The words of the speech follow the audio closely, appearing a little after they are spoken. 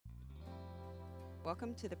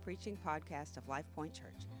Welcome to the preaching podcast of Life Point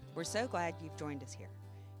Church. We're so glad you've joined us here.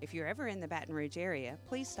 If you're ever in the Baton Rouge area,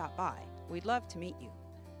 please stop by. We'd love to meet you.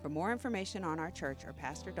 For more information on our church or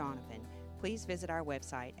Pastor Donovan, please visit our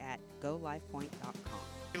website at golifepoint.com.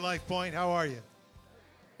 Hey, Life Point, how are you?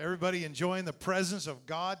 Everybody enjoying the presence of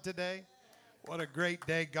God today? What a great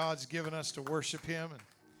day God's given us to worship Him. And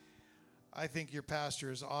I think your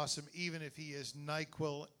pastor is awesome, even if he is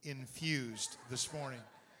NyQuil infused this morning.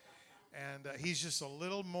 And he's just a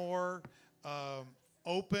little more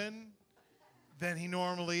open than he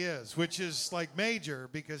normally is, which is like major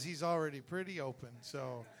because he's already pretty open.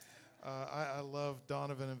 So I love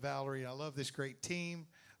Donovan and Valerie. I love this great team.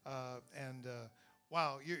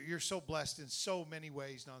 Wow, you're so blessed in so many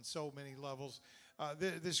ways and on so many levels.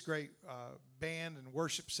 This great band and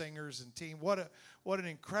worship singers and team. What an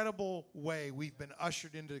incredible way we've been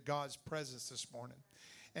ushered into God's presence this morning.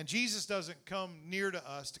 And Jesus doesn't come near to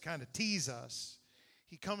us to kind of tease us.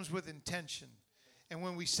 He comes with intention. And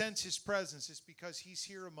when we sense His presence, it's because He's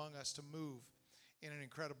here among us to move in an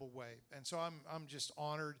incredible way. And so I'm just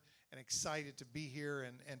honored and excited to be here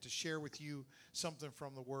and to share with you something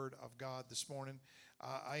from the Word of God this morning.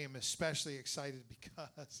 I am especially excited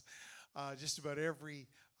because just about every,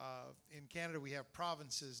 in Canada we have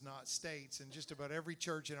provinces, not states, and just about every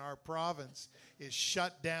church in our province is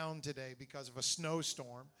shut down today because of a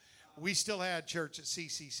snowstorm. We still had church at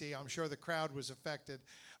CCC. I'm sure the crowd was affected,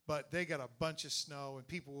 but they got a bunch of snow, and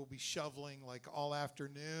people will be shoveling like all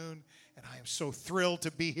afternoon, and I am so thrilled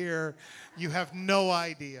to be here. You have no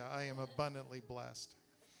idea. I am abundantly blessed.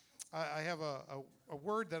 I have a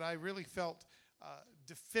word that I really felt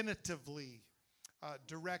definitively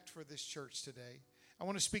direct for this church today. I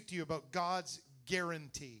want to speak to you about God's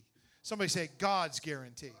guarantee. Somebody say God's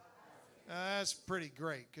guarantee. That's pretty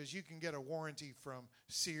great because you can get a warranty from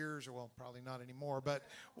Sears, or well, probably not anymore, but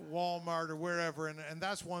Walmart or wherever, and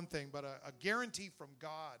that's one thing. But a guarantee from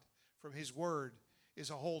God, from His Word, is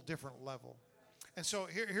a whole different level. And so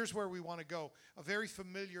here's where we want to go. A very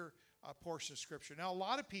familiar portion of Scripture. Now, a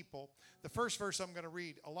lot of people, the first verse I'm going to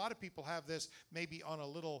read, a lot of people have this maybe on a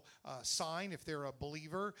little sign if they're a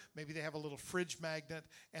believer. Maybe they have a little fridge magnet,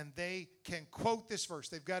 and they can quote this verse.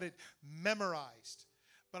 They've got it memorized.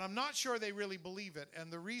 But I'm not sure they really believe it. And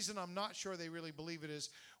the reason I'm not sure they really believe it is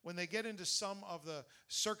when they get into some of the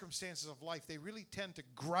circumstances of life, they really tend to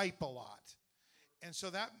gripe a lot. And so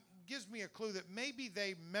that gives me a clue that maybe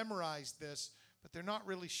they memorized this, but they're not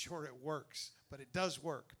really sure it works. But it does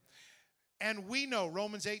work. And we know,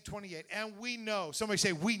 Romans 8:28, and we know. Somebody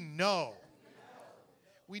say, we know.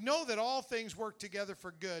 We know that all things work together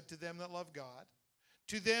for good to them that love God,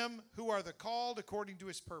 to them who are the called according to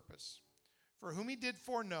His purpose. For whom He did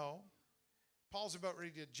foreknow, Paul's about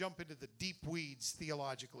ready to jump into the deep weeds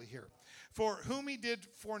theologically here. For whom He did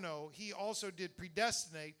foreknow, He also did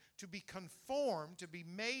predestinate to be conformed, to be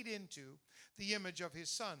made into the image of His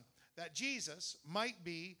Son, that Jesus might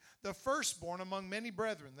be the firstborn among many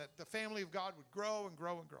brethren, that the family of God would grow and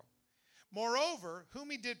grow and grow. Moreover,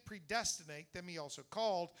 whom He did predestinate, them He also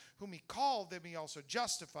called. Whom He called, them He also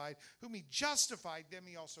justified. Whom He justified, them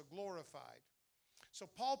He also glorified. So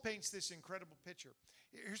Paul paints this incredible picture.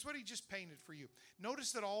 Here's what he just painted for you.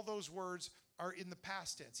 Notice that all those words are in the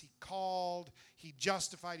past tense. He called, He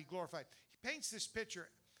justified, He glorified. He paints this picture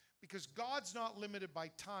because God's not limited by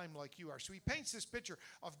time like you are. So he paints this picture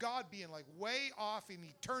of God being like way off in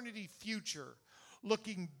eternity future,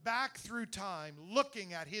 looking back through time,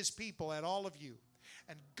 looking at His people, at all of you.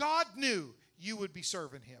 And God knew you would be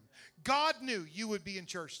serving Him. God knew you would be in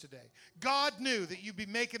church today. God knew that you'd be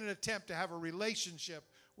making an attempt to have a relationship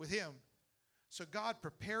with Him. So God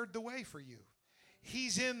prepared the way for you.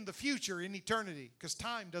 He's in the future, in eternity, because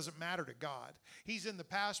time doesn't matter to God. He's in the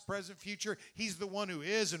past, present, future. He's the one who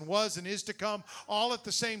is and was and is to come all at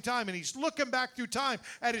the same time. And He's looking back through time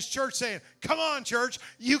at His church saying, come on, church,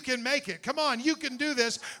 you can make it. Come on, you can do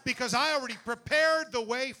this because I already prepared the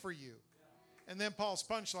way for you. And then Paul's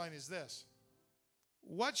punchline is this.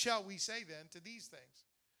 What shall we say then to these things?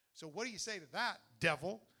 So what do you say to that,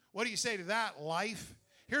 devil? What do you say to that, life?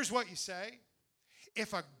 Here's what you say.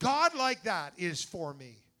 If a God like that is for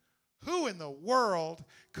me, who in the world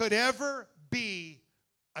could ever be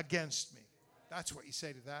against me? That's what you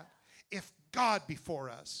say to that. If God be for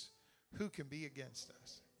us, who can be against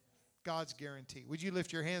us? God's guarantee. Would you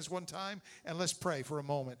lift your hands one time and let's pray for a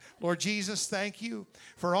moment. Lord Jesus, thank you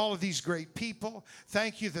for all of these great people.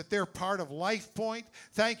 Thank you that they're part of Life Point.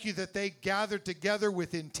 Thank you that they gathered together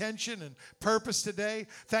with intention and purpose today.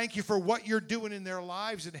 Thank you for what you're doing in their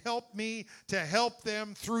lives, and help me to help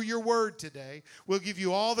them through your word today. We'll give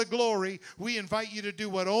you all the glory. We invite you to do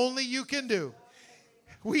what only you can do.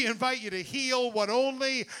 We invite you to heal what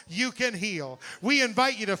only you can heal. We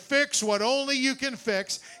invite you to fix what only you can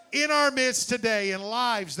fix in our midst today, in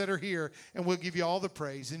lives that are here. And we'll give you all the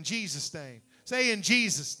praise in Jesus' name. Say, in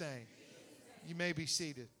Jesus' name. You may be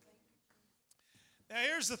seated. Now,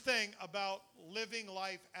 here's the thing about living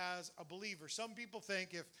life as a believer. Some people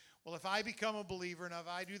think if I become a believer and if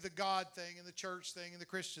I do the God thing and the church thing and the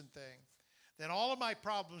Christian thing, then all of my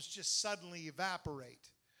problems just suddenly evaporate.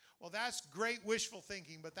 Well, that's great wishful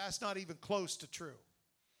thinking, but that's not even close to true.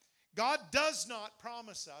 God does not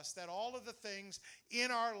promise us that all of the things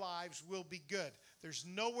in our lives will be good. There's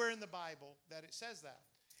nowhere in the Bible that it says that.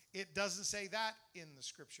 It doesn't say that in the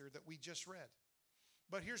scripture that we just read.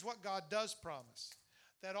 But here's what God does promise,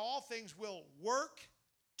 that all things will work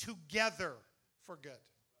together for good.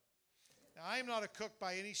 Now, I am not a cook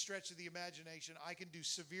by any stretch of the imagination. I can do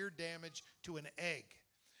severe damage to an egg.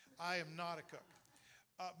 I am not a cook.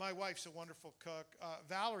 My wife's a wonderful cook.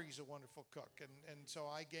 Valerie's a wonderful cook. And so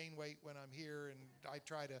I gain weight when I'm here, and I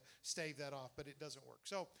try to stave that off, but it doesn't work.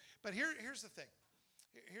 But here's the thing.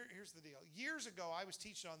 Here's the deal. Years ago, I was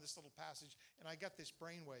teaching on this little passage, and I got this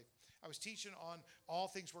brainwave. I was teaching on all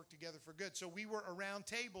things work together for good. So we were around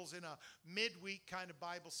tables in a midweek kind of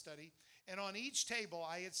Bible study, and on each table,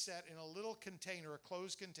 I had set in a little container, a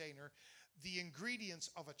closed container, the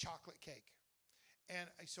ingredients of a chocolate cake. And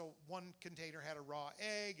so one container had a raw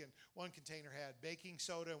egg, and one container had baking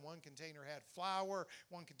soda, and one container had flour,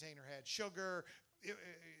 one container had sugar.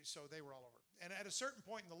 So they were all over. And at a certain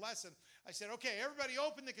point in the lesson, I said, okay, everybody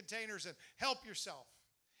open the containers and help yourself.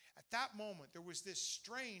 At that moment, there was this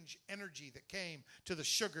strange energy that came to the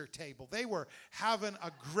sugar table. They were having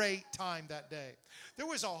a great time that day. There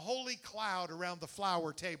was a holy cloud around the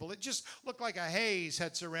flour table. It just looked like a haze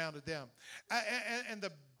had surrounded them. And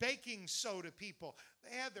the baking soda people,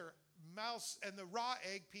 they had their mouths, and the raw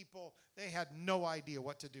egg people, they had no idea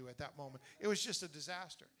what to do at that moment. It was just a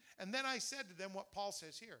disaster. And then I said to them what Paul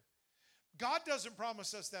says here. God doesn't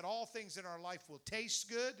promise us that all things in our life will taste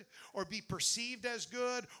good or be perceived as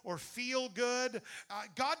good or feel good.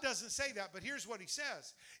 God doesn't say that, but here's what he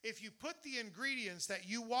says. If you put the ingredients that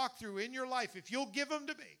you walk through in your life, if you'll give them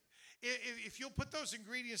to me, if you'll put those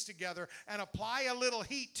ingredients together and apply a little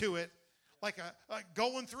heat to it, like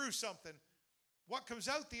going through something, what comes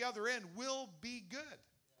out the other end will be good.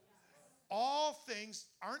 All things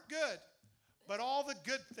aren't good. But all the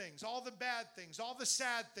good things, all the bad things, all the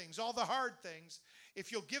sad things, all the hard things,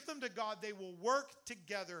 if you'll give them to God, they will work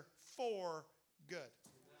together for good.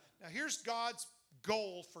 Now, here's God's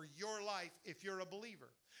goal for your life if you're a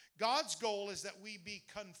believer. God's goal is that we be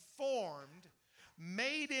conformed,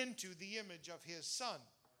 made into the image of his Son.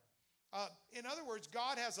 In other words,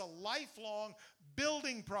 God has a lifelong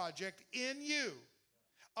building project in you.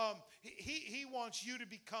 He wants you to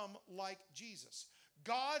become like Jesus.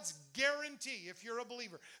 God's guarantee, if you're a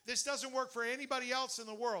believer, this doesn't work for anybody else in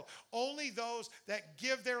the world, only those that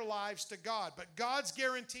give their lives to God. But God's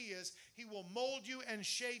guarantee is he will mold you and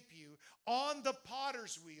shape you on the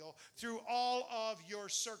potter's wheel through all of your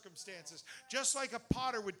circumstances. Just like a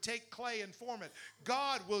potter would take clay and form it,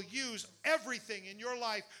 God will use everything in your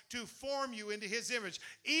life to form you into his image,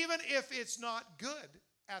 even if it's not good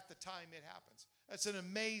at the time it happens. That's an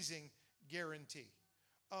amazing guarantee.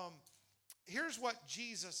 Here's what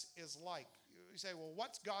Jesus is like. You say, well,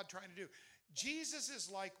 what's God trying to do? Jesus is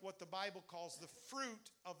like what the Bible calls the fruit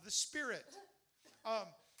of the Spirit.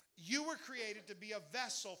 You were created to be a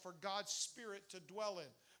vessel for God's Spirit to dwell in.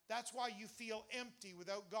 That's why you feel empty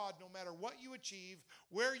without God, no matter what you achieve,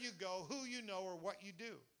 where you go, who you know, or what you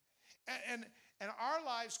do. And our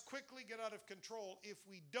lives quickly get out of control if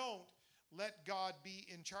we don't let God be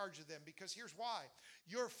in charge of them. Because here's why.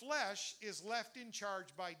 Your flesh is left in charge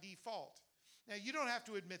by default. Now, you don't have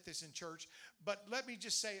to admit this in church, but let me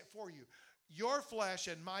just say it for you. Your flesh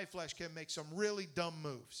and my flesh can make some really dumb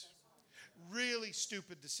moves, really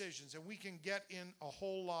stupid decisions, and we can get in a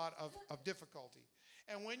whole lot of difficulty.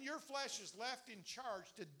 And when your flesh is left in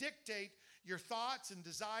charge to dictate your thoughts and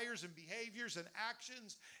desires and behaviors and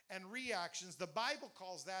actions and reactions, the Bible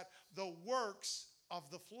calls that the works of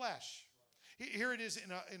the flesh. Here it is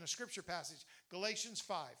in a scripture passage, Galatians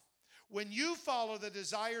 5. When you follow the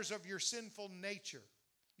desires of your sinful nature,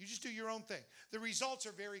 you just do your own thing. The results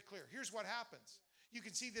are very clear. Here's what happens. You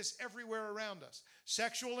can see this everywhere around us.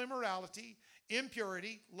 Sexual immorality,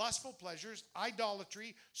 impurity, lustful pleasures,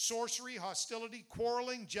 idolatry, sorcery, hostility,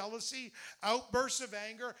 quarreling, jealousy, outbursts of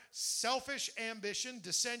anger, selfish ambition,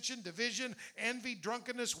 dissension, division, envy,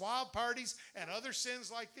 drunkenness, wild parties, and other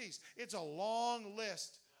sins like these. It's a long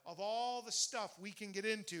list of all the stuff we can get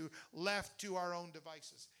into left to our own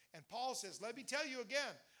devices. And Paul says, let me tell you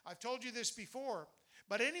again, I've told you this before,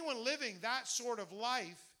 But anyone living that sort of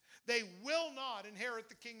life, they will not inherit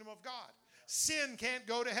the kingdom of God. Sin can't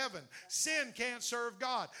go to heaven. Sin can't serve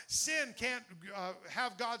God. Sin can't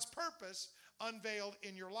have God's purpose unveiled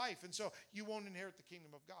in your life. And so you won't inherit the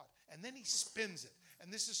kingdom of God. And then he spins it.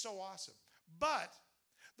 And this is so awesome. But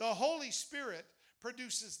the Holy Spirit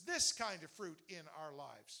produces this kind of fruit in our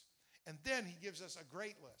lives. And then he gives us a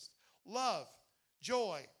great list. Love,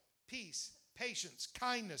 joy, peace, patience,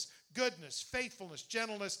 kindness, goodness, faithfulness,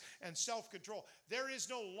 gentleness, and self-control. There is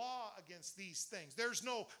no law against these things. There's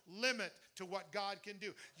no limit to what God can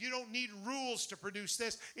do. You don't need rules to produce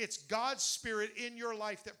this. It's God's Spirit in your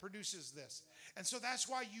life that produces this. And so that's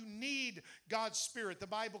why you need God's Spirit. The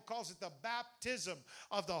Bible calls it the baptism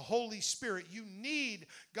of the Holy Spirit. You need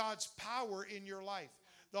God's power in your life.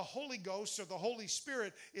 The Holy Ghost or the Holy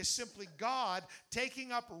Spirit is simply God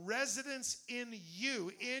taking up residence in you,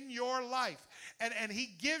 in your life. And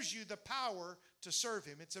he gives you the power to serve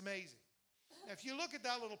him. It's amazing. Now, if you look at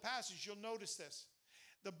that little passage, you'll notice this.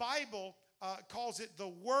 The Bible calls it the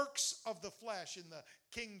works of the flesh in the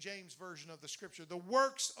King James Version of the Scripture. The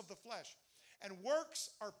works of the flesh. And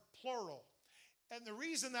works are plural. And the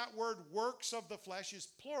reason that word works of the flesh is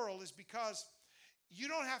plural is because you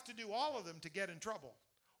don't have to do all of them to get in trouble.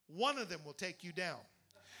 One of them will take you down.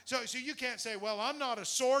 So you can't say, well, I'm not a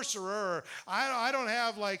sorcerer, or I don't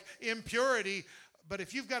have like impurity. But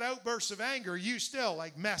if you've got outbursts of anger, you still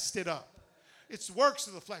like messed it up. It's works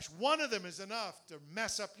of the flesh. One of them is enough to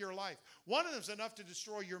mess up your life. One of them is enough to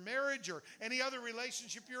destroy your marriage or any other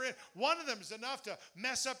relationship you're in. One of them is enough to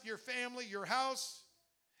mess up your family, your house.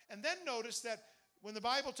 And then notice that when the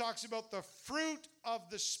Bible talks about the fruit of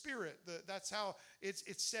the Spirit, that's how it's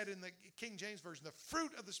said in the King James Version, the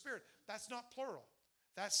fruit of the Spirit, that's not plural.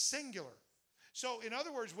 That's singular. So in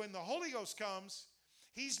other words, when the Holy Ghost comes,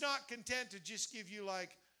 he's not content to just give you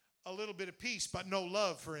like a little bit of peace but no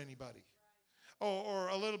love for anybody. Or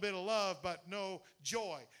a little bit of love but no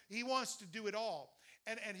joy. He wants to do it all.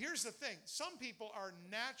 And here's the thing. Some people are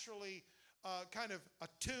naturally kind of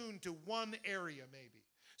attuned to one area maybe.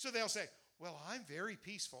 So they'll say, well, I'm very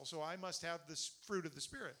peaceful, so I must have this fruit of the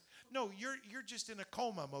Spirit. No, you're just in a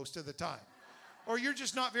coma most of the time. Or you're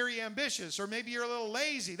just not very ambitious, or maybe you're a little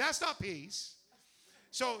lazy. That's not peace.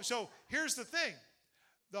 So here's the thing.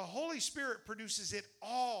 The Holy Spirit produces it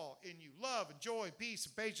all in you. Love and joy, peace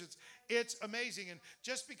and patience. It's amazing. And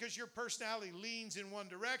just because your personality leans in one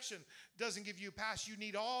direction doesn't give you a pass. You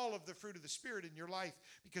need all of the fruit of the Spirit in your life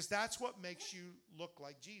because that's what makes you look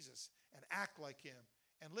like Jesus and act like him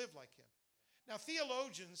and live like him. Now,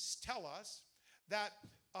 theologians tell us that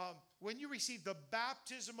when you receive the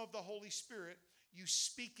baptism of the Holy Spirit, you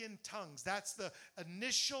speak in tongues. That's the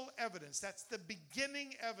initial evidence. That's the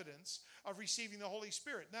beginning evidence of receiving the Holy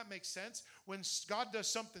Spirit. And that makes sense. When God does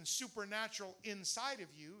something supernatural inside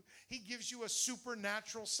of you, he gives you a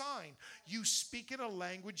supernatural sign. You speak in a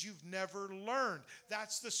language you've never learned.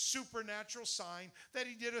 That's the supernatural sign that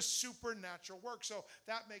he did a supernatural work. So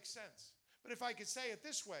that makes sense. But if I could say it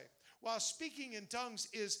this way, while speaking in tongues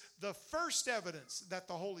is the first evidence that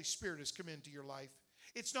the Holy Spirit has come into your life,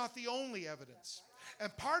 it's not the only evidence.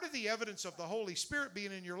 And part of the evidence of the Holy Spirit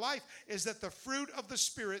being in your life is that the fruit of the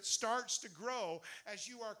Spirit starts to grow as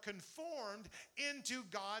you are conformed into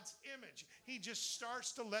God's image. He just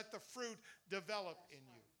starts to let the fruit develop in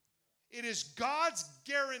you. It is God's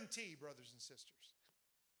guarantee, brothers and sisters,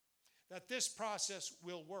 that this process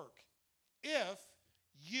will work if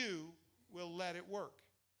you will let it work.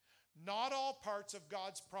 Not all parts of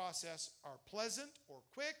God's process are pleasant or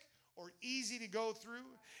quick or easy to go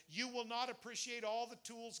through. You will not appreciate all the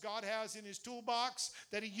tools God has in his toolbox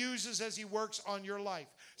that he uses as he works on your life.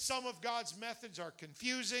 Some of God's methods are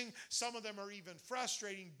confusing. Some of them are even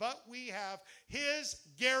frustrating. But we have his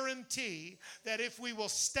guarantee that if we will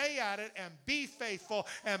stay at it and be faithful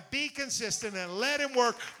and be consistent and let him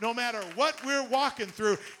work, no matter what we're walking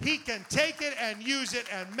through, he can take it and use it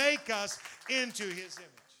and make us into his image.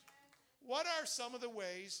 What are some of the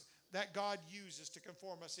ways that God uses to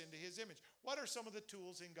conform us into his image? What are some of the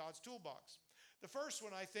tools in God's toolbox? The first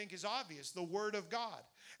one, I think, is obvious, the Word of God.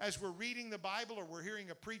 As we're reading the Bible or we're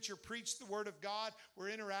hearing a preacher preach the Word of God, we're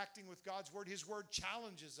interacting with God's Word. His Word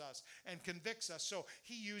challenges us and convicts us. So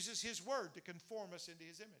he uses his Word to conform us into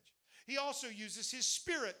his image. He also uses his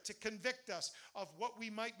Spirit to convict us of what we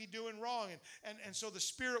might be doing wrong. And so the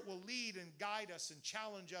Spirit will lead and guide us and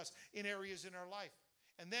challenge us in areas in our life.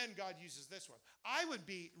 And then God uses this one. I would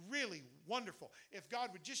be really wonderful if God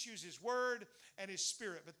would just use his Word and his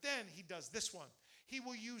Spirit. But then he does this one. He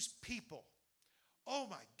will use people. Oh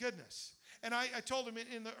my goodness. And I told him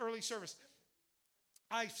in the early service,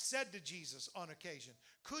 I've said to Jesus on occasion,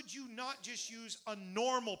 could you not just use a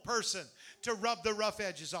normal person to rub the rough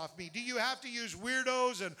edges off me? Do you have to use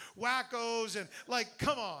weirdos and wackos and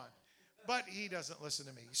come on? But he doesn't listen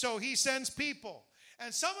to me. So he sends people.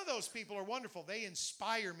 And some of those people are wonderful. They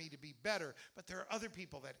inspire me to be better. But there are other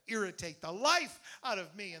people that irritate the life out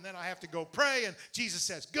of me. And then I have to go pray. And Jesus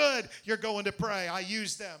says, good, you're going to pray. I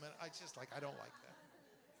use them. And I just I don't like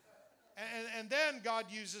that. And then God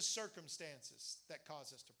uses circumstances that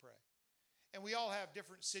cause us to pray. And we all have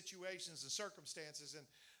different situations and circumstances. And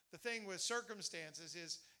the thing with circumstances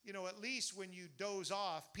is, at least when you doze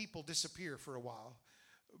off, people disappear for a while.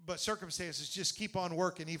 But circumstances just keep on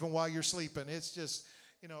working even while you're sleeping. It's just,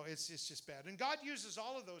 it's just bad. And God uses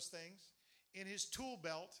all of those things in his tool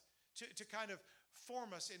belt to kind of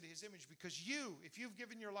form us into his image. Because if you've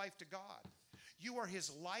given your life to God, you are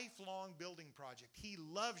his lifelong building project. He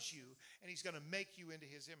loves you, and he's going to make you into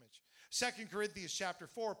his image. 2 Corinthians chapter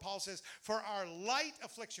 4, Paul says, for our light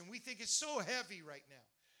affliction, we think it's so heavy right now.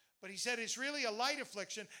 But he said it's really a light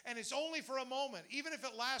affliction, and it's only for a moment. Even if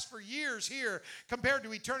it lasts for years here, compared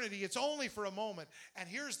to eternity, it's only for a moment. And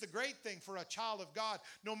here's the great thing for a child of God.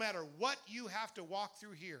 No matter what you have to walk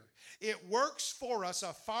through here, it works for us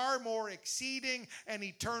a far more exceeding and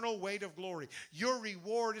eternal weight of glory. Your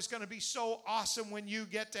reward is going to be so awesome when you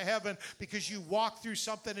get to heaven because you walked through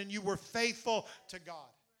something and you were faithful to God.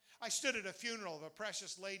 I stood at a funeral of a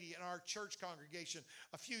precious lady in our church congregation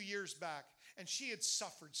a few years back. And she had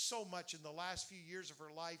suffered so much in the last few years of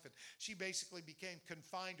her life. And she basically became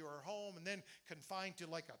confined to her home and then confined to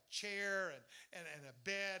a chair and a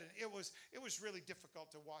bed. And it was really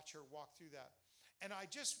difficult to watch her walk through that. And I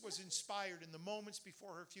just was inspired in the moments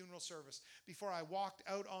before her funeral service, before I walked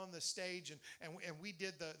out on the stage and we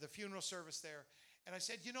did the funeral service there. And I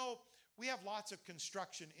said, we have lots of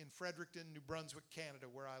construction in Fredericton, New Brunswick, Canada,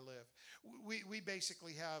 where I live. We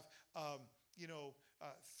basically have,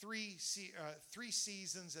 three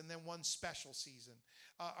seasons and then one special season.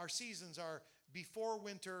 Our seasons are before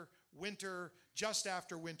winter, winter, just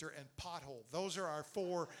after winter, and pothole. Those are our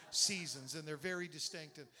 4 seasons, and they're very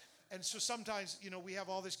distinct. And so sometimes, we have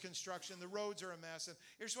all this construction. The roads are a mess. And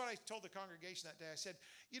here's what I told the congregation that day. I said,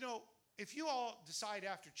 if you all decide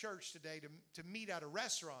after church today to meet at a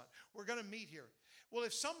restaurant, we're going to meet here. Well,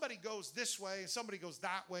 if somebody goes this way and somebody goes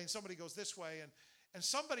that way and somebody goes this way and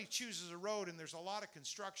somebody chooses a road and there's a lot of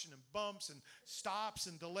construction and bumps and stops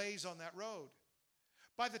and delays on that road,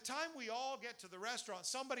 by the time we all get to the restaurant,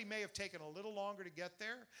 somebody may have taken a little longer to get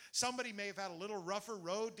there. Somebody may have had a little rougher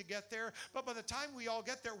road to get there. But by the time we all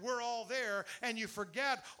get there, we're all there, and you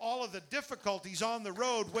forget all of the difficulties on the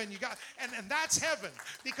road when you got, and that's heaven.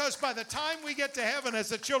 Because by the time we get to heaven as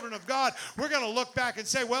the children of God, we're going to look back and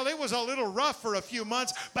say, well, it was a little rough for a few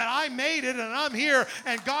months, but I made it, and I'm here,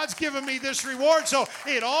 and God's given me this reward. So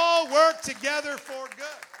it all worked together for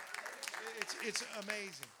good. It's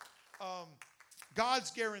amazing.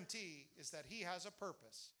 God's guarantee is that he has a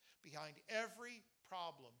purpose behind every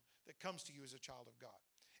problem that comes to you as a child of God.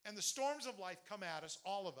 And the storms of life come at us,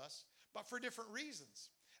 all of us, but for different reasons.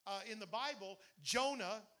 In the Bible,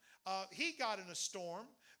 Jonah, he got in a storm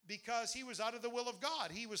because he was out of the will of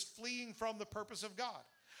God. He was fleeing from the purpose of God.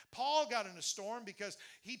 Paul got in a storm because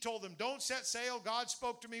he told them, don't set sail. God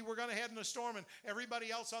spoke to me. We're going to head in a storm. And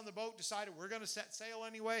everybody else on the boat decided we're going to set sail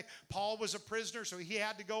anyway. Paul was a prisoner, so he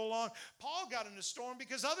had to go along. Paul got in a storm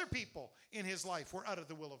because other people in his life were out of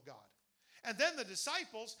the will of God. And then the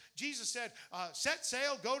disciples, Jesus said, set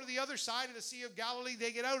sail, go to the other side of the Sea of Galilee.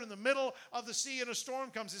 They get out in the middle of the sea and a storm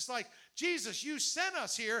comes. It's like, Jesus, you sent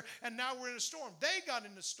us here and now we're in a storm. They got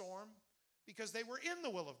in the storm because they were in the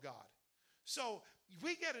will of God. So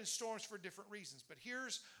we get in storms for different reasons, but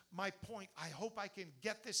here's my point. I hope I can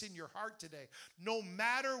get this in your heart today. No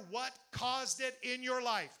matter what caused it in your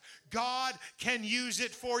life, God can use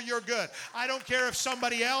it for your good. I don't care if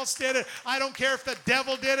somebody else did it. I don't care if the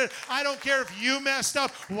devil did it. I don't care if you messed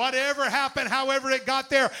up. Whatever happened, however it got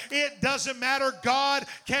there, it doesn't matter. God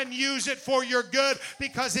can use it for your good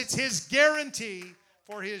because it's his guarantee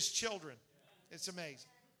for his children. It's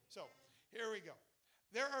amazing. So here we go.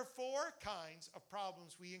 There are 4 kinds of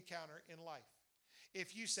problems we encounter in life.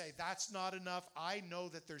 If you say, that's not enough, I know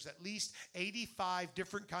that there's at least 85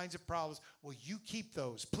 different kinds of problems. Well, you keep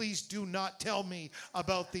those. Please do not tell me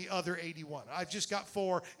about the other 81. I've just got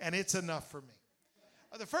 4, and it's enough for me.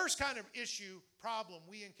 The first kind of issue, problem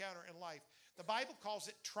we encounter in life, the Bible calls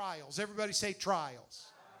it trials. Everybody say trials.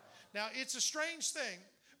 Now, it's a strange thing.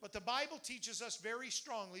 But the Bible teaches us very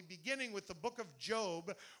strongly, beginning with the book of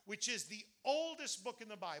Job, which is the oldest book in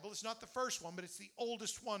the Bible. It's not the first one, but it's the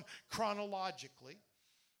oldest one chronologically.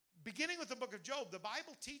 beginning with the book of Job, the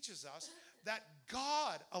Bible teaches us that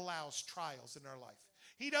God allows trials in our life.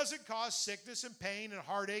 He doesn't cause sickness and pain and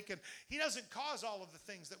heartache, and he doesn't cause all of the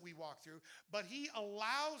things that we walk through, but he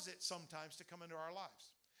allows it sometimes to come into our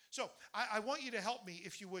lives. So I want you to help me,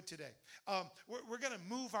 if you would, today. We're going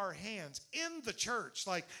to move our hands in the church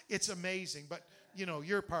like it's amazing, but, you know,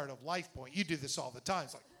 you're part of Life Point. You do this all the time.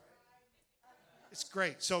 It's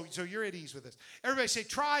great. So you're at ease with this. Everybody say,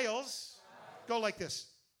 trials go like this.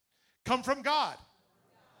 Come from God.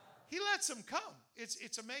 He lets them come.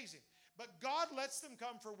 It's amazing. But God lets them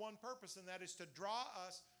come for one purpose, and that is to draw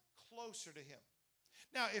us closer to him.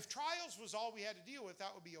 Now, if trials was all we had to deal with, that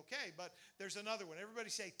would be okay. But there's another one. Everybody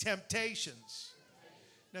say temptations.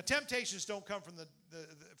 Now, temptations don't come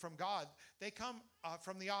from God. They come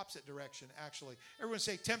from the opposite direction, actually. Everyone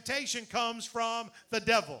say temptation comes from the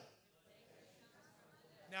devil.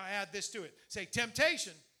 Now, add this to it. Say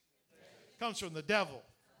temptation comes from the devil.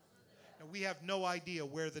 And we have no idea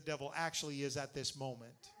where the devil actually is at this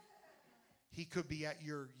moment. He could be at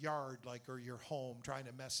your yard, or your home, trying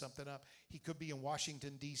to mess something up. He could be in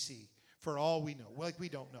Washington, D.C., for all we know. We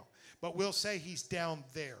don't know. But we'll say he's down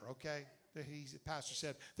there, okay? The pastor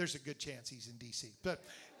said there's a good chance he's in D.C. But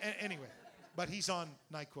anyway, but he's on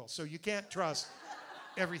NyQuil, so you can't trust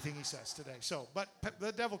everything he says today. So, but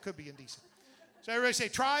the devil could be in D.C. So everybody say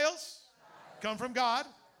trials come from God.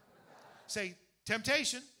 Say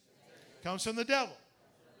temptation comes from the devil.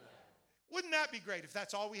 Wouldn't that be great if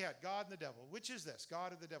that's all we had? God and the devil. Which is this?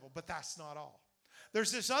 God and the devil. But that's not all. There's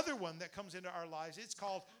this other one that comes into our lives. It's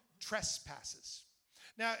called trespasses.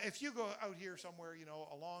 Now, if you go out here somewhere, you know,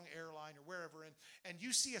 along airline or wherever, and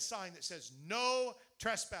you see a sign that says no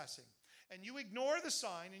trespassing, and you ignore the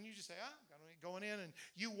sign and you just say, going in, and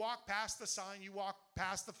you walk past the sign, you walk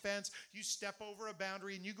past the fence, you step over a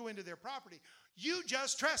boundary, and you go into their property, you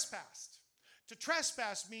just trespassed. To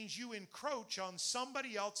trespass means you encroach on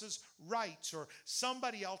somebody else's rights or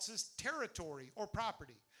somebody else's territory or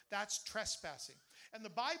property. That's trespassing. And the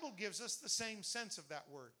Bible gives us the same sense of that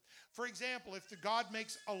word. For example, if God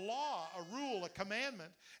makes a law, a rule, a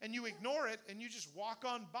commandment, and you ignore it and you just walk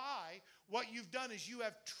on by, what you've done is you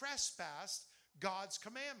have trespassed God's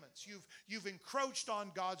commandments. You've encroached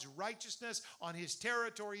on God's righteousness, on his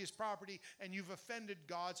territory, his property, and you've offended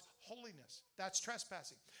God's holiness. That's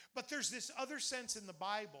trespassing. But there's this other sense in the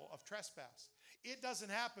Bible of trespass. It doesn't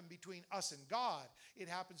happen between us and God. It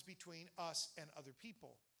happens between us and other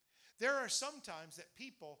people. There are some times that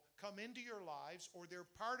people come into your lives, or they're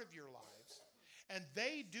part of your lives, and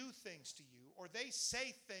they do things to you, or they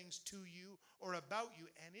say things to you or about you,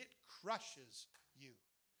 and it crushes you.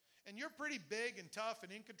 And you're pretty big and tough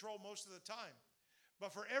and in control most of the time.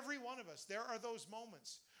 But for every one of us, there are those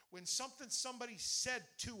moments when somebody said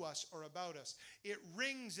to us or about us, it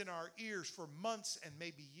rings in our ears for months and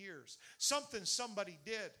maybe years. Something somebody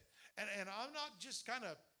did. And I'm not just kind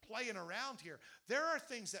of playing around here. There are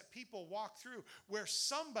things that people walk through where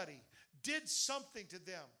somebody did something to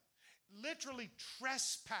them, literally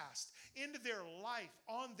trespassed into their life,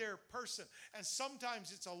 on their person. And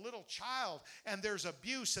sometimes it's a little child and there's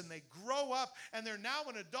abuse, and they grow up and they're now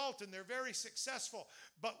an adult and they're very successful.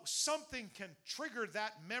 But something can trigger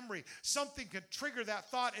that memory. Something can trigger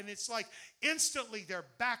that thought, and it's like instantly they're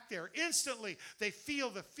back there. Instantly they feel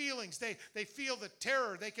the feelings. They feel the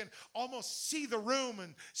terror. They can almost see the room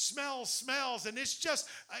and smell smells, and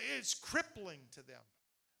it's crippling to them.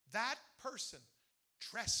 That person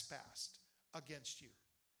trespassed against you,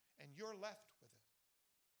 and you're left with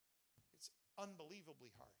it. It's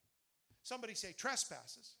unbelievably hard. Somebody say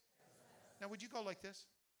trespasses. Now, would you go like this?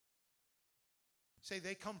 Say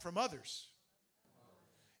they come from others.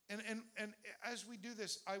 And as we do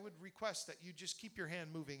this, I would request that you just keep your hand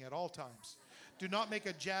moving at all times. Do not make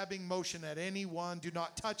a jabbing motion at anyone. Do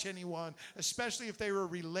not touch anyone, especially if they were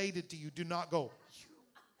related to you. Do not go.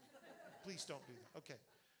 Please don't do that. Okay.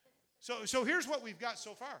 So here's what we've got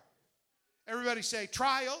so far. Everybody say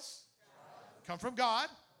trials come from God.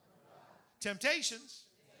 Temptations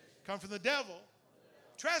come from the devil.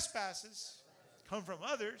 Trespasses come from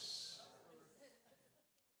others.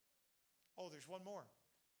 Oh, there's one more.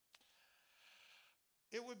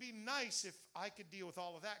 It would be nice if I could deal with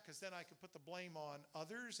all of that, because then I could put the blame on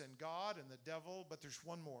others and God and the devil. But there's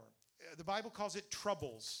one more. The Bible calls it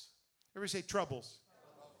troubles. Everybody say troubles.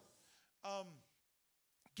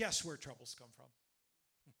 Guess where troubles come from?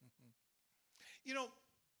 You know,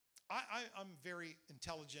 I'm very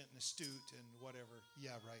intelligent and astute and whatever.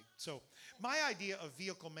 Yeah, right. So my idea of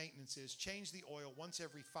vehicle maintenance is change the oil once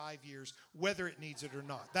every 5 years, whether it needs it or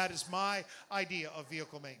not. That is my idea of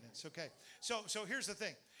vehicle maintenance. Okay. So here's the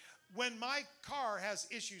thing. When my car has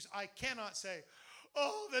issues, I cannot say,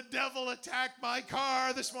 oh, the devil attacked my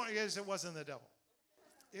car this morning. Yes, it wasn't the devil.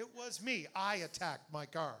 It was me. I attacked my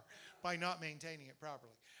car by not maintaining it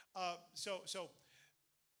properly. So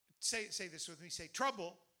say this with me. Say,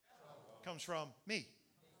 trouble comes from me.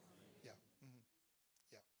 Yeah.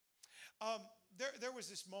 Mm-hmm. Yeah. There was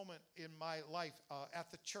this moment in my life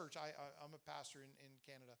at the church. I'm a pastor in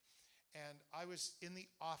Canada. And I was in the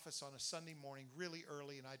office on a Sunday morning really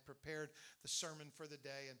early, and I'd prepared the sermon for the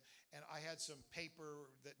day, and I had some paper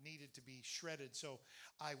that needed to be shredded. So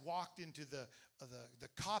I walked into the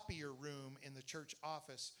copier room in the church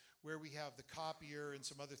office where we have the copier and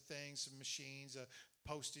some other things, some machines, a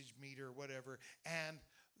postage meter, whatever, and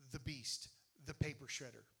the beast, the paper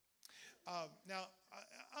shredder. Now,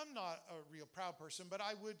 I'm not a real proud person, but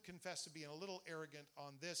I would confess to being a little arrogant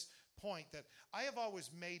on this point that I have always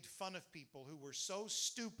made fun of people who were so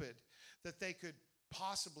stupid that they could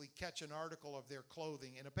possibly catch an article of their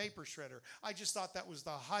clothing in a paper shredder. I just thought that was the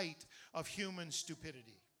height of human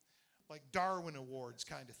stupidity, like Darwin Awards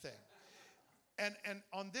kind of thing. And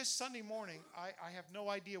on this Sunday morning, I have no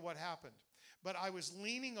idea what happened, but I was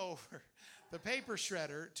leaning over the paper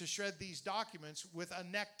shredder to shred these documents with a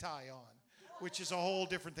necktie on, which is a whole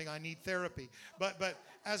different thing. I need therapy. But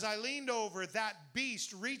as I leaned over, that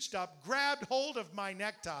beast reached up, grabbed hold of my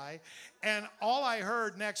necktie, and all I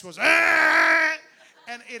heard next was, "Ah!"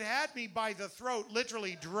 And it had me by the throat,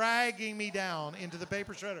 literally dragging me down into the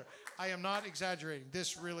paper shredder. I am not exaggerating.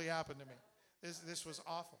 This really happened to me. This was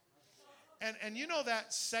awful. And you know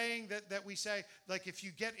that saying that we say, like if you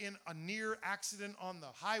get in a near accident on the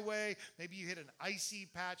highway, maybe you hit an icy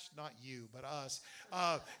patch, not you, but us.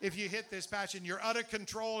 If you hit this patch and you're out of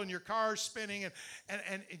control and your car's spinning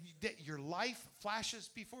and your life flashes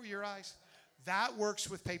before your eyes, that works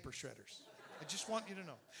with paper shredders. I just want you to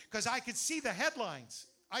know. Because I could see the headlines.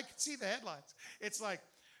 It's like,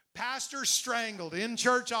 pastor strangled in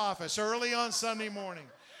church office early on Sunday morning.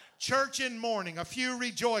 Church in mourning, a few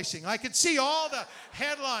rejoicing. I could see all the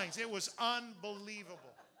headlines. It was unbelievable.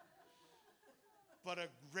 But a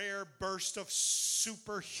rare burst of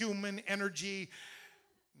superhuman energy.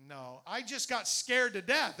 No, I just got scared to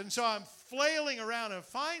death. And so I'm flailing around. And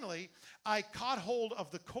finally, I caught hold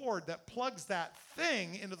of the cord that plugs that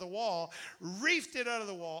thing into the wall, reefed it out of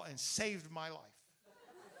the wall, and saved my life.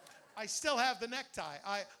 I still have the necktie.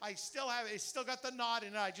 I still have it. It's still got the knot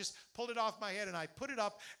in it. I just pulled it off my head and I put it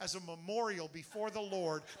up as a memorial before the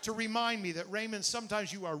Lord to remind me that, Raymond,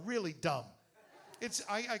 sometimes you are really dumb.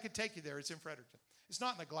 I could take you there. It's in Fredericton. It's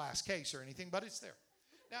not in a glass case or anything, but it's there.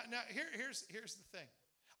 Now here's the thing.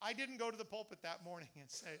 I didn't go to the pulpit that morning and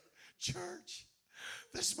say, church,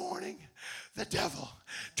 this morning the devil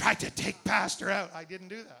tried to take pastor out. I didn't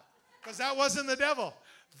do that because that wasn't the devil.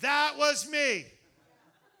 That was me.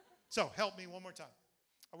 So help me one more time.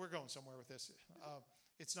 We're going somewhere with this.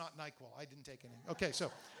 It's not NyQuil. I didn't take any. Okay, so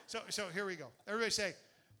here we go. Everybody say,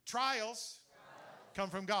 trials come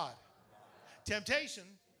from God. Temptation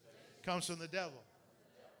comes from the devil.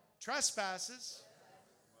 Trespasses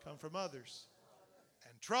come from others.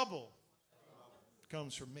 And trouble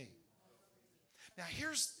comes from me. Now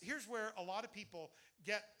here's where a lot of people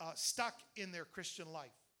get stuck in their Christian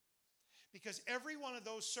life. Because every one of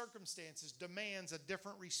those circumstances demands a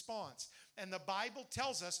different response. And the Bible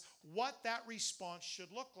tells us what that response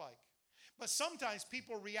should look like. But sometimes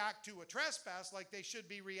people react to a trespass like they should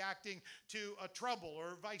be reacting to a trouble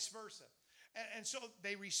or vice versa. And so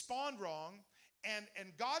they respond wrong.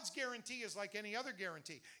 And God's guarantee is like any other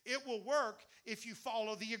guarantee. It will work if you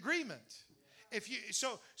follow the agreement.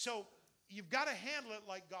 So you've got to handle it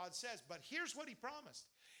like God says. But here's what he promised.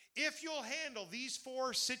 If you'll handle these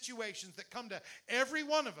 4 situations that come to every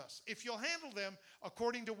one of us, if you'll handle them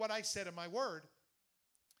according to what I said in my word,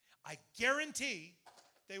 I guarantee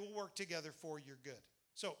they will work together for your good.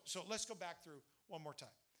 So let's go back through one more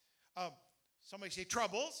time. Somebody say,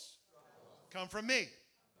 troubles come from me.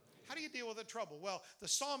 How do you deal with a trouble? Well, the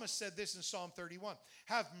psalmist said this in Psalm 31.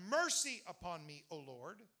 Have mercy upon me, O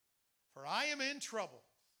Lord, for I am in trouble.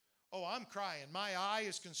 Oh, I'm crying. My eye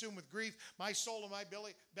is consumed with grief. My soul in my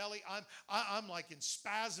belly, I'm like in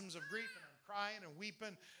spasms of grief, and I'm crying and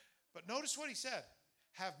weeping. But notice what he said.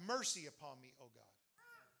 Have mercy upon me, O God.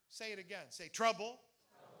 Say it again. Say, trouble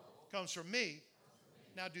comes from me.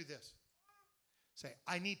 Now do this. Say,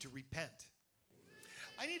 I need to repent.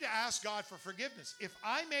 I need to ask God for forgiveness. If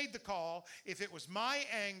I made the call, if it was my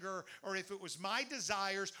anger, or if it was my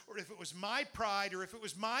desires, or if it was my pride, or if it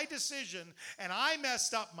was my decision, and I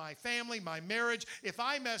messed up my family, my marriage, if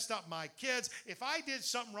I messed up my kids, if I did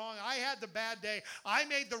something wrong, I had the bad day, I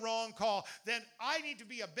made the wrong call, then I need to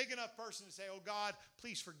be a big enough person to say, oh God,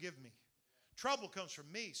 please forgive me. Trouble comes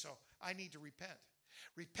from me, so I need to repent.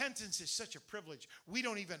 Repentance is such a privilege. We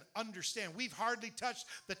don't even understand. We've hardly touched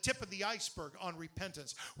the tip of the iceberg on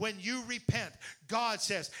repentance. When you repent, God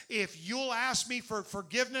says, if you'll ask me for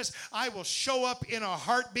forgiveness, I will show up in a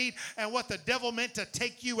heartbeat. And what the devil meant to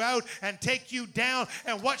take you out and take you down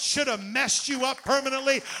and what should have messed you up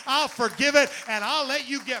permanently, I'll forgive it and I'll let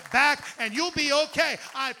you get back and you'll be okay.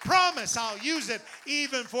 I promise I'll use it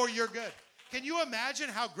even for your good. Can you imagine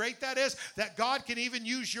how great that is? That God can even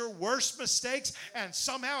use your worst mistakes and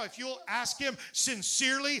somehow if you'll ask him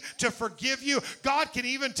sincerely to forgive you, God can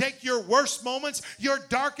even take your worst moments, your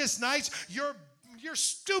darkest nights, your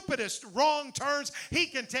stupidest wrong turns. He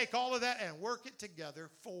can take all of that and work it together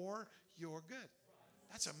for your good.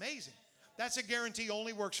 That's amazing. That's a guarantee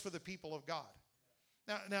only works for the people of God.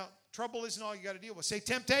 Now, trouble isn't all you got to deal with. Say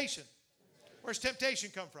temptation. Where's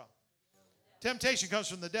temptation come from? Temptation comes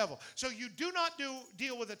from the devil. So you do not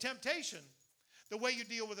deal with a temptation the way you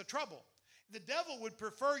deal with a trouble. The devil would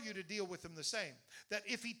prefer you to deal with him the same. That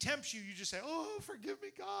if he tempts you, you just say, oh, forgive me,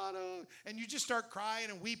 God. Oh. And you just start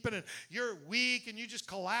crying and weeping and you're weak and you just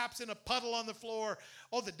collapse in a puddle on the floor.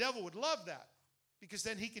 Oh, the devil would love that because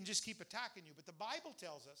then he can just keep attacking you. But the Bible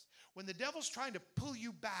tells us when the devil's trying to pull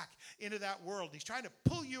you back into that world, he's trying to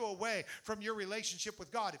pull you away from your relationship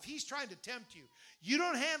with God. If he's trying to tempt you, you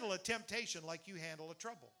don't handle a temptation like you handle a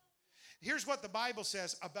trouble. Here's what the Bible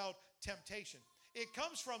says about temptation. It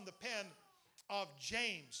comes from the pen of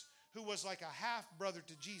James, who was like a half-brother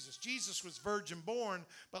to Jesus. Jesus was virgin born,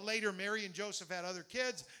 but later Mary and Joseph had other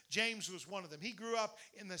kids. James was one of them. He grew up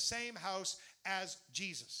in the same house as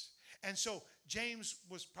Jesus. And so James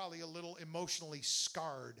was probably a little emotionally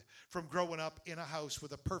scarred from growing up in a house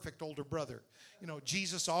with a perfect older brother. You know,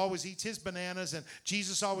 Jesus always eats his bananas, and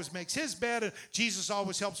Jesus always makes his bed, and Jesus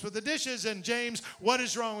always helps with the dishes, and James, what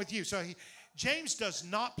is wrong with you? So James does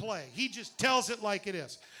not play. He just tells it like it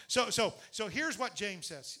is. So here's what James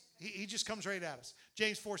says. He just comes right at us.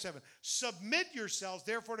 James 4:7. Submit yourselves,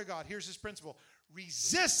 therefore, to God. Here's his principle.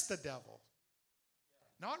 Resist the devil.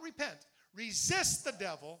 Not repent. Resist the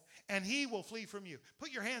devil, and he will flee from you.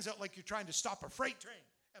 Put your hands out like you're trying to stop a freight train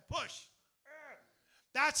and push.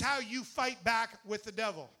 That's how you fight back with the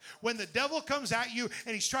devil. When the devil comes at you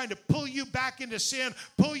and he's trying to pull you back into sin,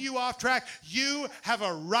 pull you off track, you have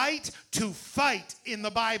a right to fight in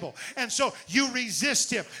the Bible. And so you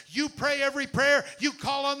resist him. You pray every prayer. You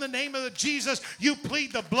call on the name of Jesus. You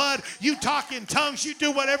plead the blood. You talk in tongues. You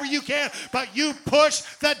do whatever you can. But you push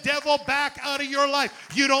the devil back out of your life.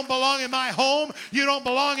 You don't belong in my home. You don't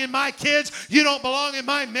belong in my kids. You don't belong in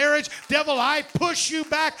my marriage. Devil, I push you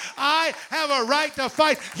back. I have a right to fight.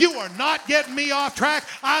 You are not getting me off track.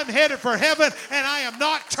 I'm headed for heaven, and I am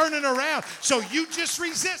not turning around. So you just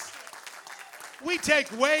resist. We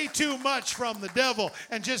take way too much from the devil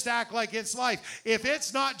and just act like it's life. If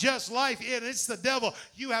it's not just life, it's the devil,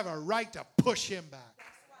 you have a right to push him back.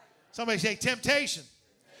 Somebody say temptation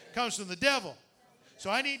comes from the devil. So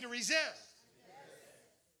I need to resist.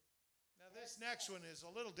 Now this next one is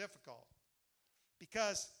a little difficult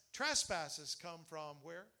because trespasses come from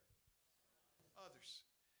where? Others.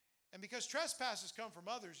 And because trespasses come from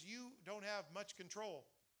others, you don't have much control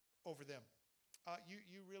over them.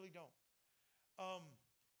 You really don't.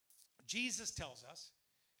 Jesus tells us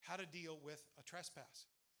how to deal with a trespass.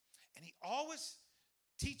 And he always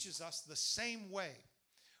teaches us the same way.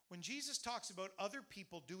 When Jesus talks about other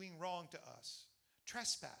people doing wrong to us,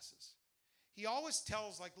 trespasses, he always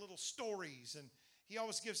tells like little stories and he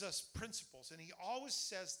always gives us principles and he always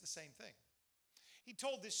says the same thing. He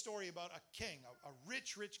told this story about a king, a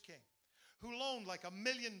rich king, who loaned like $1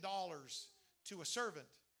 million to a servant.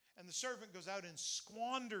 And the servant goes out and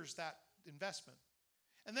squanders that investment.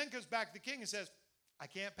 And then comes back to the king and says, I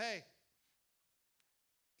can't pay.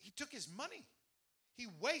 He took his money. He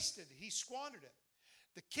wasted it. He squandered it.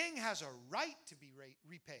 The king has a right to be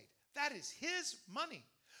repaid. That is his money.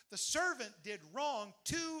 The servant did wrong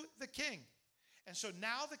to the king. And so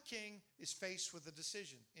now the king is faced with a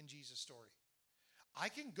decision in Jesus' story. I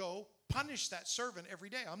can go punish that servant every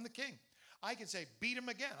day. I'm the king. I can say, beat him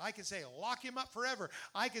again. I can say, lock him up forever.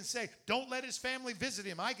 I can say, don't let his family visit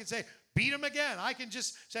him. I can say, beat him again. I can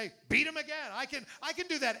just say, beat him again. I can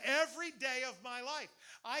do that every day of my life.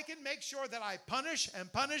 I can make sure that I punish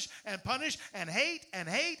and punish and punish and hate and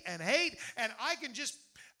hate and hate. And I can just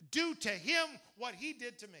do to him what he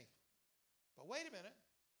did to me. But wait a minute.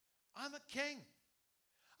 I'm a king.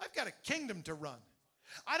 I've got a kingdom to run.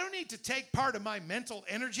 I don't need to take part of my mental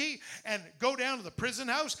energy and go down to the prison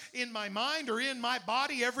house in my mind or in my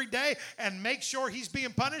body every day and make sure he's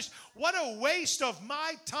being punished. What a waste of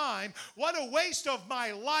my time. What a waste of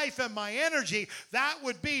my life and my energy that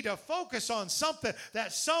would be to focus on something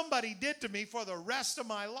that somebody did to me for the rest of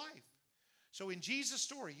my life. So in Jesus'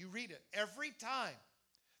 story, you read it every time.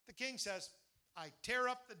 The king says, I tear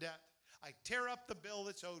up the debt. I tear up the bill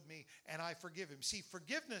that's owed me, and I forgive him. See,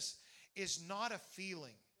 forgiveness is not a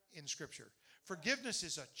feeling in Scripture. Forgiveness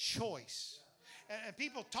is a choice. And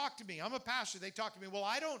people talk to me. I'm a pastor. They talk to me. Well,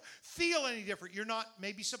 I don't feel any different. You're not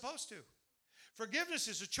maybe supposed to. Forgiveness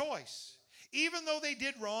is a choice. Even though they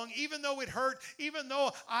did wrong, even though it hurt, even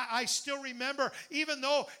though I still remember, even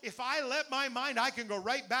though if I let my mind, I can go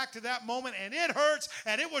right back to that moment, and it hurts,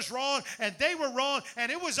 and it was wrong, and they were wrong,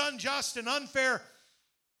 and it was unjust and unfair.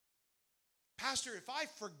 Pastor, if I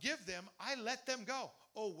forgive them, I let them go.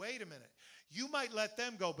 Oh, wait a minute. You might let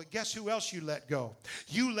them go, but guess who else you let go?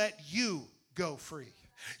 You let you go free.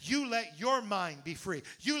 You let your mind be free.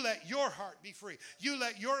 You let your heart be free. You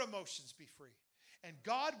let your emotions be free. And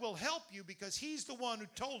God will help you because he's the one who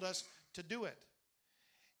told us to do it.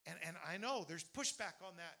 And I know there's pushback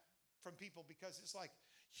on that from people because it's like,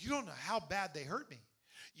 you don't know how bad they hurt me.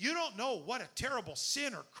 You don't know what a terrible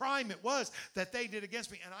sin or crime it was that they did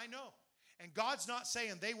against me. And I know. And God's not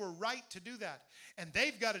saying they were right to do that. And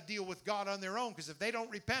they've got to deal with God on their own, because if they don't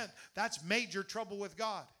repent, that's major trouble with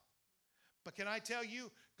God. But can I tell you,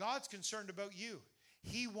 God's concerned about you.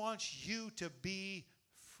 He wants you to be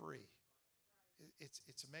free.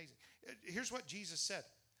 It's amazing. Here's what Jesus said.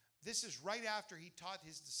 This is right after he taught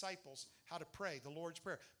his disciples how to pray, the Lord's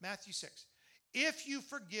Prayer. Matthew 6. If you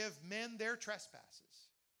forgive men their trespasses,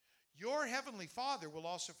 your heavenly Father will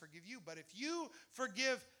also forgive you. But if you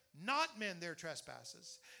forgive not men their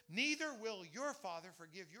trespasses, neither will your Father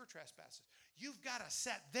forgive your trespasses. You've got to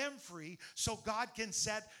set them free so God can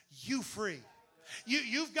set you free.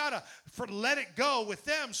 You've got to let it go with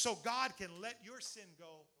them so God can let your sin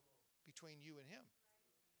go between you and him.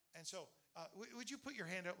 And so would you put your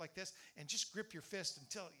hand out like this and just grip your fist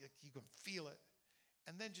until you can feel it,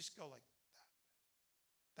 and then just go like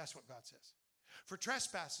that. That's what God says. For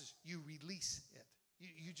trespasses, you release it.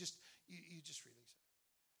 You just release it.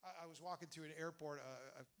 I was walking through an airport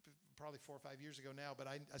probably 4 or 5 years ago now, but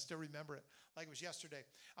I still remember it like it was yesterday.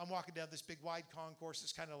 I'm walking down this big wide concourse.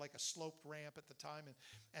 It's kind of like a sloped ramp at the time,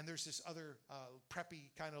 and there's this other preppy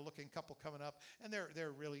kind of looking couple coming up, and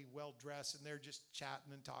they're really well dressed, and they're just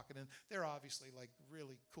chatting and talking, and they're obviously like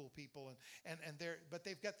really cool people, but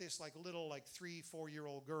they've got this like little like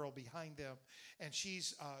 3-4-year-old girl behind them, and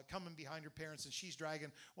she's coming behind her parents, and she's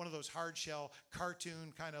dragging one of those hard shell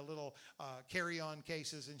cartoon kind of little carry-on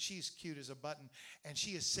cases, and she's cute as a button, and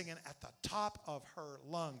she is singing at the top of her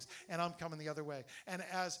lungs, and I'm coming the other way. And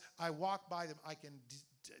as I walk by them, I can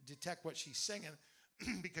detect what she's singing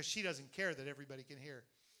because she doesn't care that everybody can hear.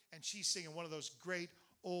 And she's singing one of those great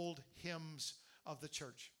old hymns of the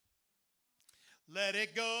church. Let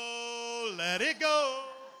it go, let it go.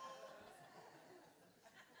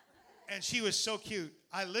 And she was so cute.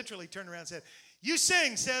 I literally turned around and said, you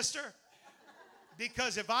sing, sister.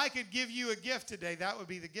 Because if I could give you a gift today, that would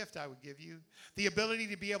be the gift I would give you. The ability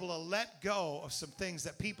to be able to let go of some things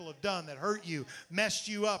that people have done that hurt you, messed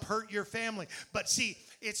you up, hurt your family. But see,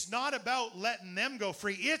 it's not about letting them go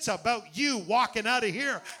free. It's about you walking out of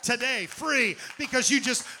here today free because you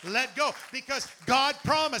just let go. Because God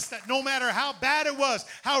promised that no matter how bad it was,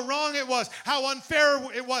 how wrong it was, how unfair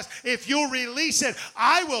it was, if you'll release it,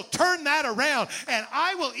 I will turn that around, and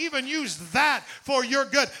I will even use that for your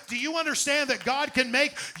good. Do you understand that God can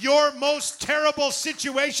make your most terrible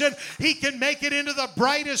situation, he can make it into the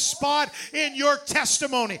brightest spot in your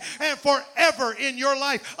testimony, and forever in your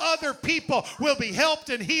life, other people will be helped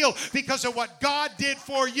and healed because of what God did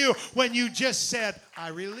for you when you just said, I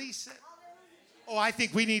release it. Oh, I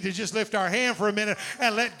think we need to just lift our hand for a minute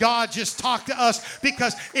and let God just talk to us,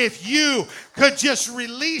 because if you could just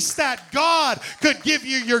release that, God could give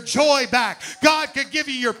you your joy back. God could give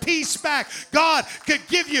you your peace back. God could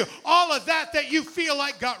give you all of that you feel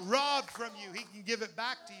like got robbed from you. He can give it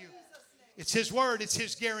back to you. It's his word. It's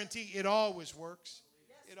his guarantee. It always works.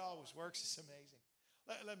 It always works. It's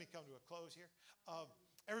amazing. Let me come to a close here.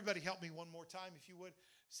 Everybody help me one more time, if you would.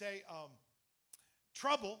 Say,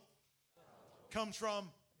 trouble comes from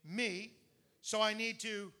me, so I need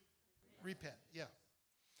to repent. Yeah.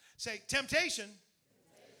 Say, temptation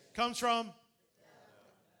comes from,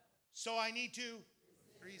 so I need to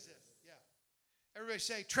resist. Yeah. Everybody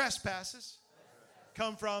say, trespasses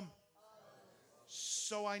come from,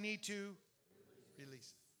 so I need to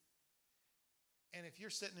release it. And if you're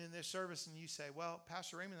sitting in this service and you say, well,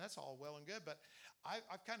 Pastor Raymond, that's all well and good, but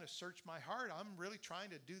I've kind of searched my heart. I'm really trying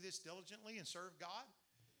to do this diligently and serve God.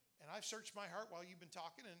 And I've searched my heart while you've been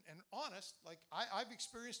talking, and honest, like I've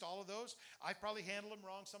experienced all of those. I've probably handled them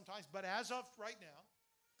wrong sometimes, but as of right now,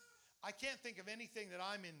 I can't think of anything that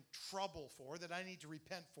I'm in trouble for, that I need to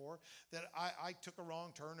repent for, that I took a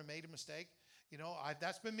wrong turn and made a mistake. You know,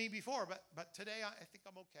 that's been me before, but today I think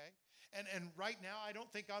I'm okay. And right now, I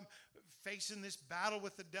don't think I'm facing this battle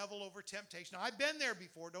with the devil over temptation. I've been there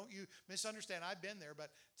before. Don't you misunderstand. I've been there,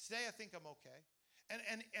 but today I think I'm okay.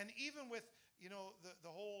 And even with, you know, the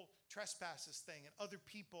whole trespasses thing and other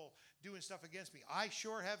people doing stuff against me, I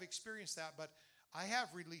sure have experienced that, but I have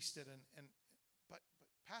released it. But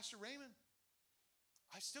Pastor Raymond,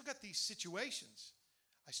 I still got these situations.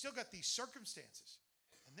 I still got these circumstances,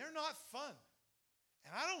 and they're not fun,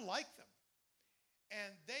 and I don't like them.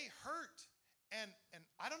 And they hurt, and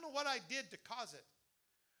I don't know what I did to cause it.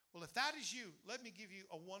 Well, if that is you, let me give you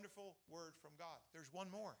a wonderful word from God. There's one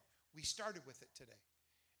more. We started with it today.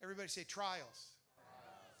 Everybody say trials.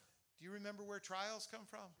 Do you remember where trials come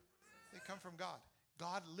from? They come from God.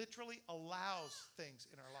 God literally allows things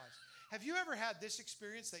in our lives. Have you ever had this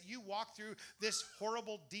experience that you walked through this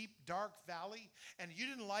horrible, deep, dark valley, and you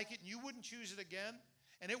didn't like it, and you wouldn't choose it again?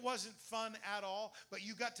 And it wasn't fun at all, but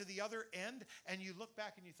you got to the other end and you look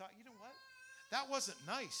back and you thought, you know what? That wasn't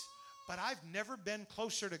nice, but I've never been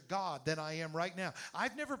closer to God than I am right now.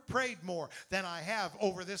 I've never prayed more than I have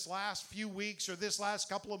over this last few weeks or this last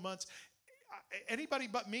couple of months. Anybody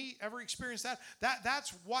but me ever experienced that?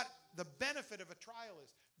 That's what the benefit of a trial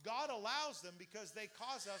is. God allows them because they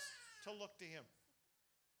cause us to look to Him.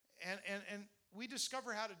 And we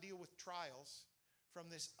discover how to deal with trials from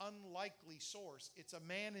this unlikely source. It's a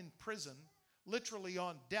man in prison, literally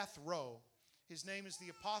on death row. His name is the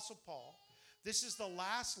Apostle Paul. This is the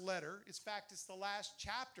last letter. In fact, it's the last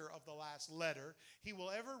chapter of the last letter he will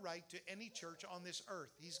ever write to any church on this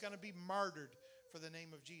earth. He's going to be martyred for the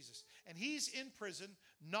name of Jesus. And he's in prison,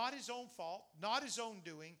 not his own fault, not his own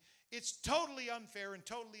doing. It's totally unfair and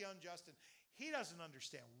totally unjust. And he doesn't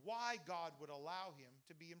understand why God would allow him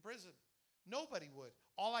to be in prison. Nobody would.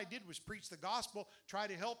 All I did was preach the gospel, try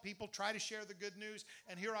to help people, try to share the good news,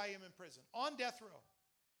 and here I am in prison, on death row.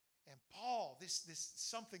 And Paul, this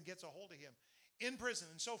something gets a hold of him in prison.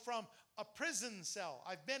 And so from a prison cell,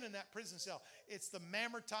 I've been in that prison cell. It's the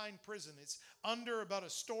Mamertine prison. It's under about a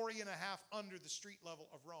story and a half under the street level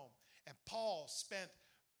of Rome. And Paul spent,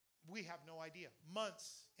 we have no idea,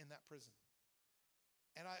 months in that prison.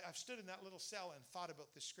 And I've stood in that little cell and thought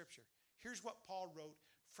about this scripture. Here's what Paul wrote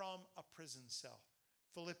from a prison cell.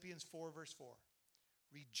 Philippians 4, verse 4.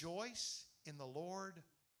 Rejoice in the Lord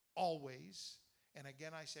always. And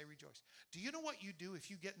again, I say rejoice. Do you know what you do if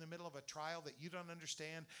you get in the middle of a trial that you don't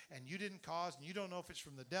understand and you didn't cause, and you don't know if it's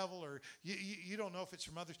from the devil or you don't know if it's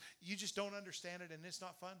from others? You just don't understand it and it's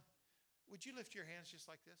not fun? Would you lift your hands just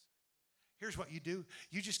like this? Here's what you do.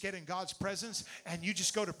 You just get in God's presence and you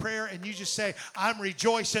just go to prayer and you just say, I'm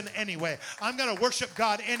rejoicing anyway. I'm going to worship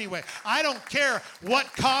God anyway. I don't care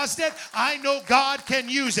what caused it. I know God can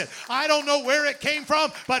use it. I don't know where it came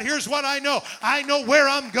from, but here's what I know. I know where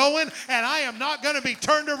I'm going, and I am not going to be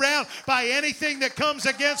turned around by anything that comes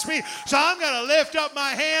against me. So I'm going to lift up my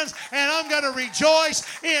hands and I'm going to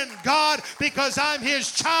rejoice in God because I'm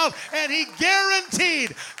His child, and He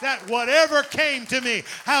guaranteed that whatever came to me,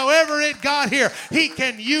 however it got here, He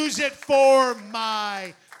can use it for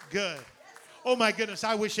my good. Oh my goodness,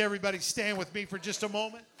 I wish everybody'd stand with me for just a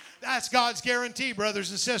moment. That's God's guarantee,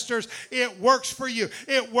 brothers and sisters. It works for you.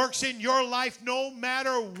 It works in your life no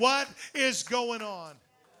matter what is going on.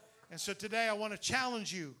 And so today I want to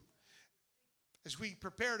challenge you as we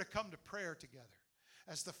prepare to come to prayer together.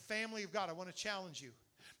 As the family of God, I want to challenge you.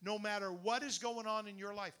 No matter what is going on in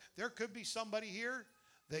your life, there could be somebody here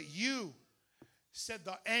that you said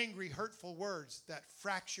the angry, hurtful words that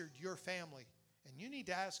fractured your family. And you need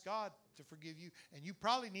to ask God to forgive you, and you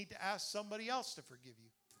probably need to ask somebody else to forgive you.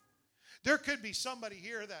 There could be somebody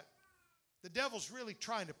here that the devil's really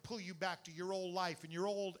trying to pull you back to your old life and your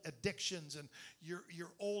old addictions and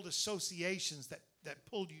your old associations that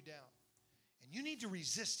pulled you down. And you need to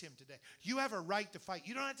resist him today. You have a right to fight.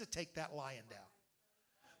 You don't have to take that lion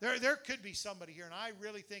down. There could be somebody here, and I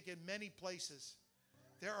really think in many places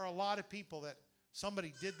there are a lot of people that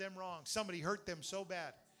somebody did them wrong. Somebody hurt them so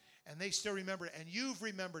bad, and they still remember it. And you've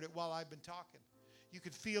remembered it while I've been talking. You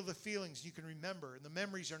can feel the feelings. You can remember, and the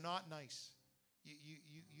memories are not nice.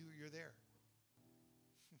 You're there.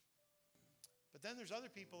 But then there's other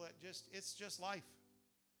people that it's just life,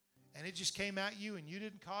 and it just came at you, and you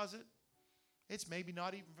didn't cause it. It's maybe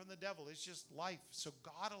not even from the devil. It's just life. So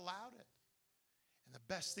God allowed it. And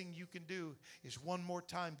the best thing you can do is one more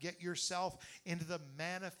time get yourself into the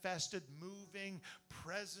manifested, moving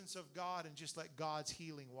presence of God and just let God's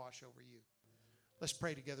healing wash over you. Let's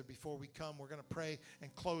pray together before we come. We're going to pray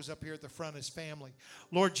and close up here at the front as family.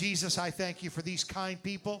 Lord Jesus, I thank you for these kind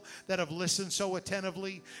people that have listened so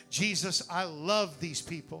attentively. Jesus, I love these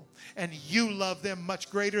people, and you love them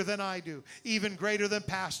much greater than I do, even greater than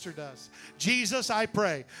Pastor does. Jesus, I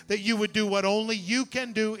pray that you would do what only you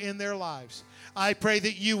can do in their lives. I pray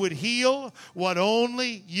that you would heal what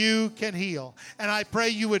only you can heal. And I pray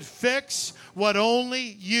you would fix what only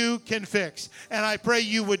you can fix. And I pray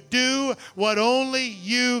you would do what only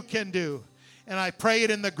you can do. And I pray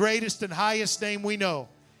it in the greatest and highest name we know,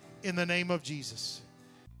 in the name of Jesus.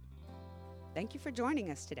 Thank you for joining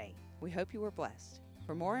us today. We hope you were blessed.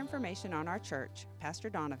 For more information on our church, Pastor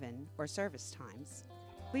Donovan, or service times,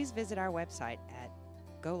 please visit our website at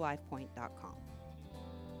golifepoint.com.